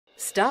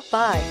Stop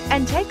by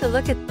and take a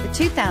look at the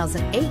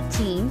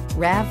 2018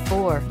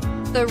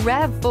 RAV4. The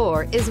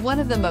RAV4 is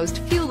one of the most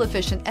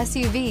fuel-efficient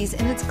SUVs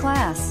in its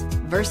class.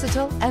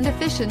 Versatile and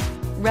efficient,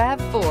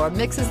 RAV4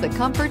 mixes the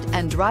comfort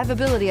and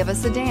drivability of a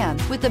sedan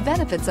with the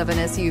benefits of an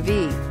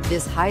SUV.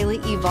 This highly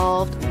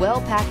evolved,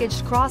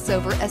 well-packaged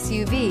crossover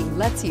SUV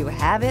lets you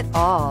have it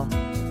all.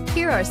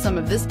 Here are some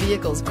of this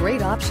vehicle's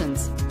great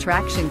options: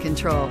 traction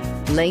control,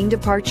 lane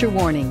departure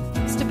warning,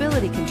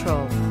 stability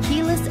control,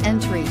 keyless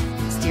entry,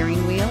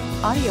 steering wheel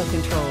audio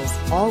controls,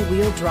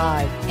 all-wheel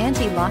drive,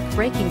 anti-lock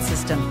braking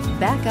system,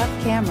 backup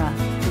camera,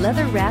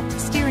 leather-wrapped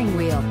steering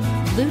wheel,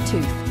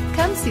 Bluetooth.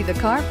 Come see the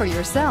car for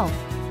yourself.